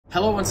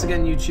Hello once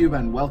again YouTube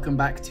and welcome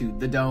back to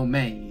The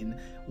Domain.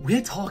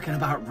 We're talking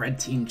about Red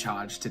Team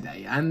Charge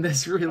today and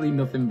there's really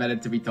nothing better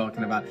to be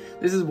talking about.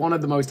 This is one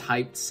of the most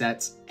hyped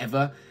sets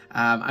ever.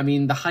 I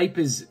mean, the hype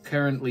is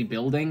currently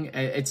building.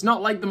 It's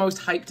not like the most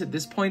hyped at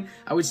this point.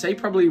 I would say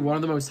probably one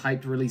of the most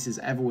hyped releases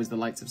ever was the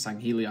Lights of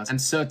Sanghelios, and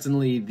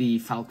certainly the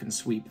Falcon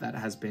Sweep that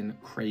has been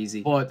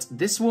crazy. But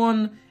this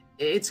one,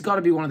 it's got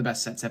to be one of the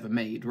best sets ever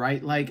made,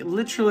 right? Like,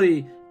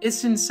 literally,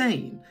 it's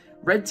insane.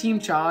 Red Team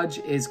Charge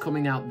is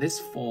coming out this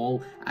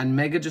fall, and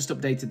Mega just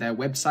updated their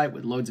website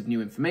with loads of new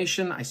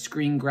information. I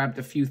screen grabbed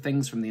a few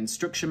things from the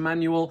instruction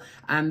manual,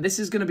 and this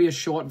is going to be a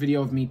short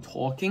video of me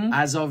talking.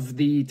 As of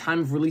the time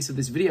of release of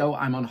this video,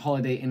 I'm on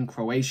holiday in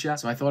Croatia,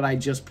 so I thought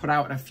I'd just put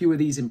out a few of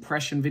these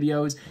impression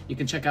videos. You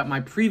can check out my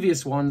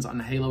previous ones on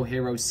Halo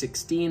Heroes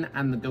 16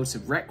 and the Dose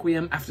of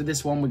Requiem. After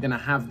this one, we're going to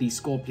have the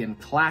Scorpion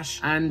Clash,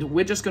 and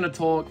we're just going to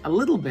talk a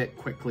little bit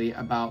quickly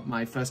about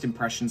my first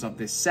impressions of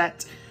this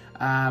set.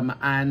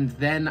 And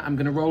then I'm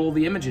going to roll all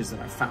the images that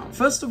I found.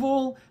 First of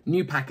all,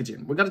 new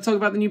packaging. We're going to talk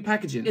about the new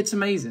packaging. It's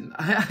amazing.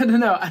 I don't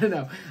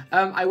know.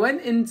 I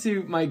went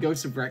into my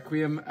Ghost of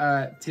Requiem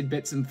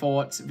tidbits and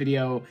thoughts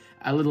video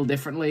a little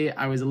differently.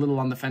 I was a little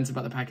on the fence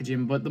about the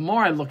packaging, but the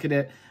more I look at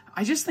it,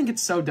 I just think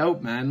it's so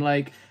dope, man.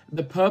 Like,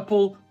 the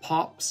purple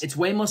pops. It's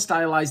way more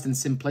stylized and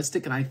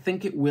simplistic, and I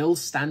think it will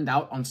stand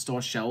out on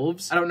store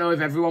shelves. I don't know if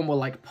everyone will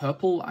like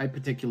purple. I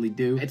particularly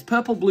do. It's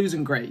purple, blues,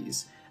 and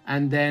grays.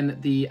 And then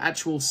the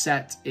actual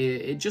set,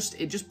 it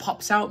just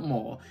pops out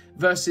more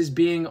versus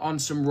being on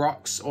some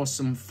rocks or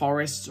some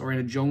forests or in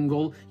a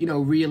jungle, you know,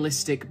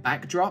 realistic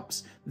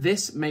backdrops.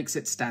 This makes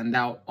it stand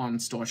out on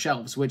store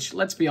shelves, which,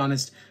 let's be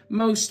honest,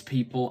 most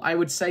people, I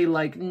would say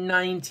like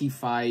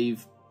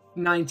 95,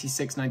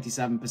 96,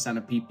 97%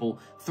 of people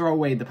throw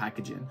away the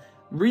packaging.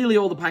 Really,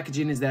 all the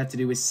packaging is there to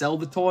do is sell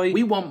the toy.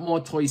 We want more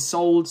toys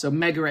sold, so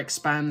Mega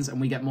expands and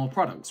we get more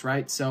products,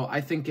 right? So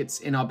I think it's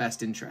in our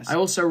best interest. I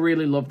also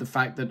really love the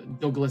fact that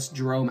Douglas,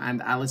 Jerome,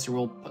 and Alice are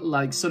all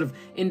like sort of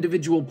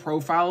individual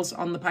profiles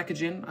on the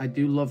packaging. I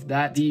do love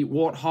that. The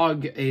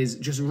Warthog is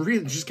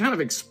just kind of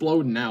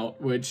exploding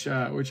out, which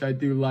I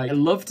do like. I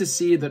love to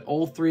see that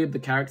all three of the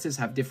characters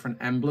have different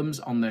emblems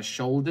on their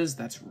shoulders.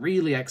 That's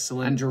really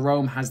excellent. And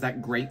Jerome has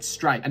that great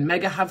stripe. And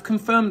Mega have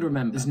confirmed,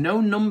 remember, there's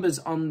no numbers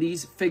on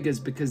these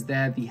figures because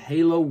they're the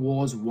Halo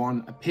Wars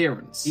 1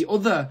 appearance. The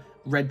other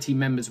Red Team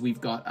members we've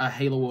got are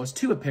Halo Wars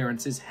 2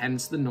 appearances,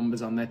 hence the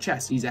numbers on their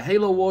chest. These are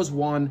Halo Wars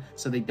 1,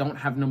 so they don't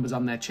have numbers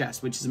on their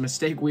chest, which is a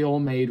mistake we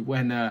all made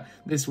when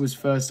this was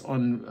first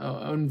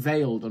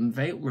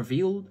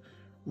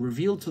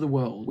revealed to the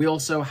world. We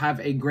also have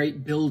a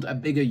great Build a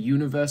Bigger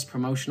Universe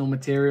promotional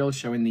material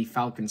showing the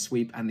Falcon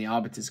Sweep and the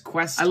Arbiter's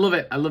Quest. I love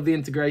it. I love the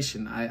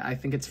integration. I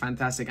think it's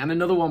fantastic. And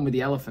another one with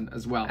the elephant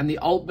as well. And the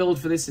alt build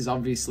for this is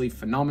obviously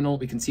phenomenal.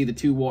 We can see the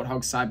two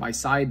Warthogs side by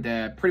side.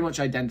 They're pretty much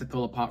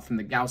identical apart from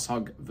the Gauss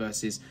Hog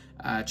versus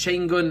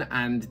Chain Gun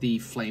and the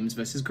Flames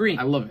versus Green.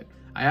 I love it.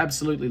 I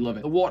absolutely love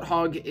it. The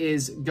Warthog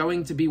is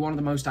going to be one of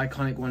the most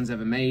iconic ones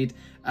ever made.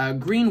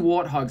 Green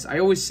Warthogs, I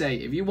always say,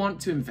 if you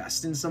want to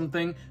invest in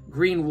something,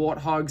 green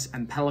Warthogs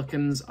and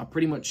Pelicans are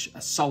pretty much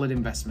a solid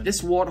investment.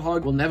 This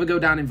Warthog will never go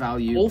down in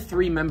value. All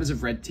three members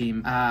of Red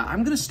Team,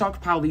 I'm going to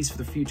stockpile these for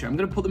the future. I'm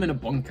going to put them in a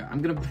bunker.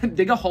 I'm going to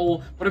dig a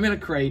hole, put them in a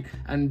crate,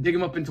 and dig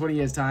them up in 20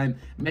 years' time,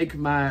 make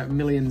my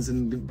millions,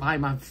 and buy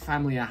my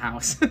family a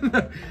house.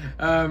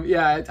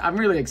 Yeah, I'm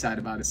really excited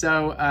about it.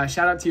 So,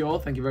 shout out to you all.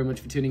 Thank you very much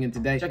for tuning in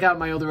today. Check out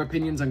my other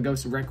opinions on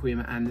Ghost of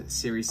Requiem and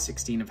Series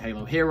 16 of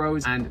Halo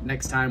Heroes, and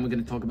next time we're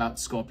going to talk about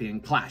Scorpion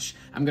Clash.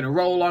 I'm going to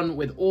roll on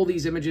with all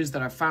these images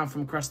that I found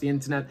from across the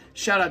internet.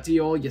 Shout out to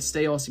you all. You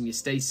stay awesome. You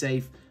stay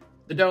safe.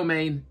 The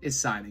Domain is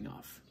signing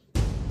off.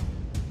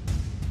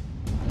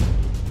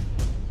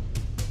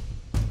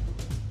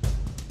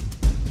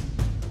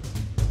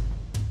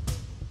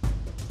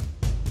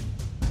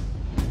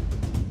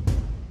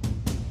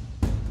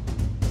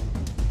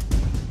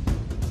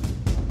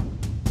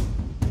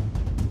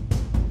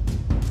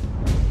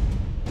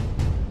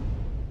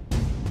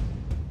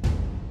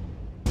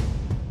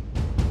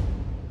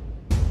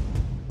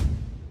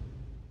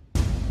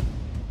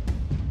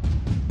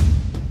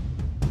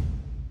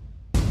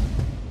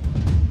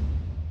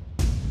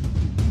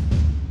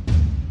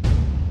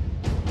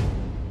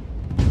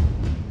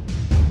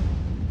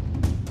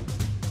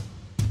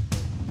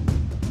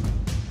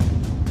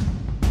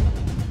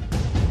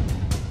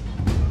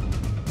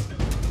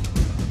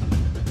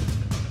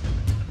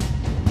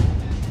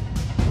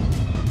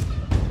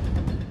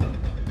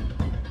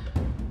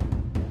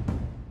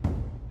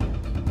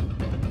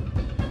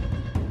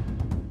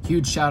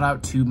 Huge shout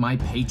out to my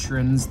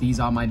patrons. These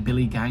are my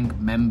Billy Gang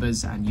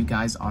members and you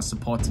guys are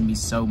supporting me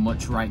so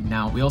much right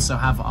now. We also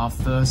have our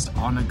first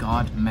Honor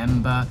Guard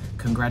member.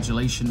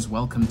 Congratulations,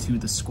 welcome to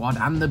the squad.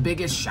 And the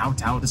biggest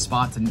shout out to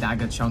Spartan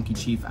Dagger, Chunky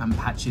Chief, and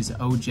Patches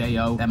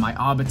OJO. They're my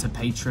Arbiter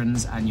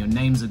patrons and your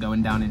names are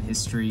going down in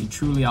history. You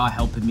truly are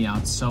helping me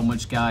out so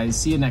much, guys.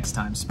 See you next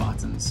time,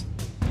 Spartans.